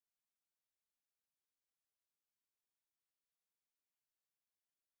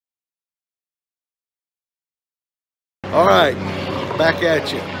All right, back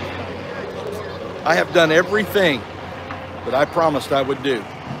at you. I have done everything that I promised I would do.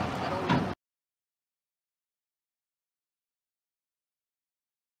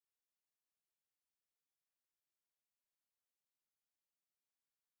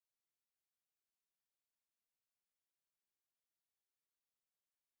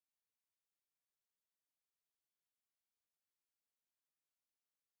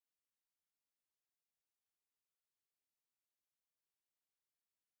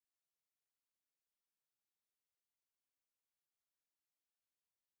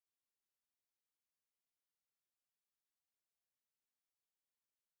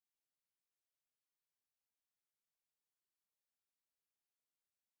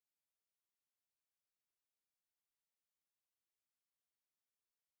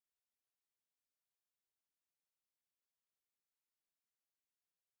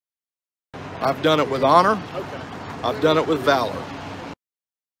 I've done it with honor. I've done it with valor.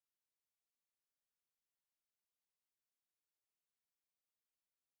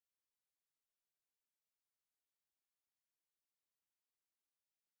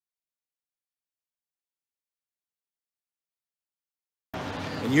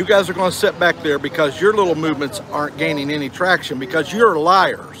 And you guys are going to sit back there because your little movements aren't gaining any traction because you're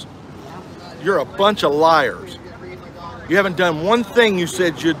liars. You're a bunch of liars. You haven't done one thing you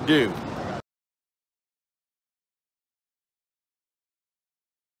said you'd do.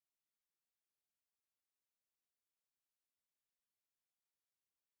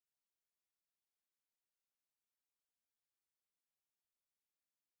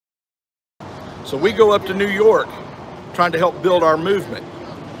 So we go up to New York trying to help build our movement.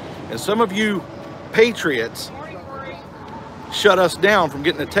 And some of you patriots shut us down from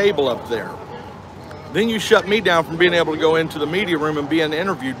getting a table up there. Then you shut me down from being able to go into the media room and being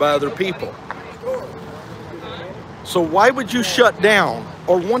interviewed by other people. So why would you shut down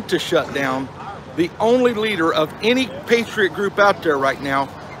or want to shut down the only leader of any patriot group out there right now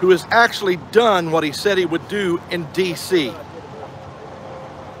who has actually done what he said he would do in DC?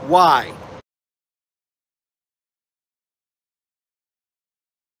 Why?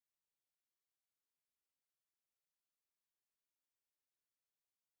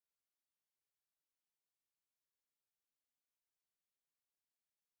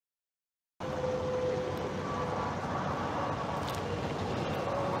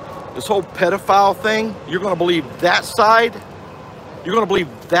 This whole pedophile thing, you're going to believe that side? You're going to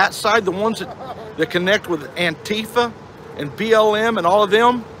believe that side, the ones that connect with Antifa and BLM and all of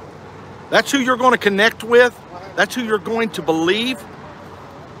them? That's who you're going to connect with? That's who you're going to believe?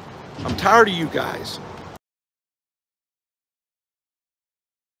 I'm tired of you guys.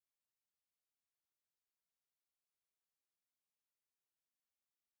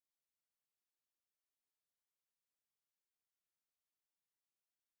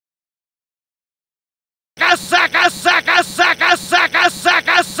 Sucker, sucker, sucker!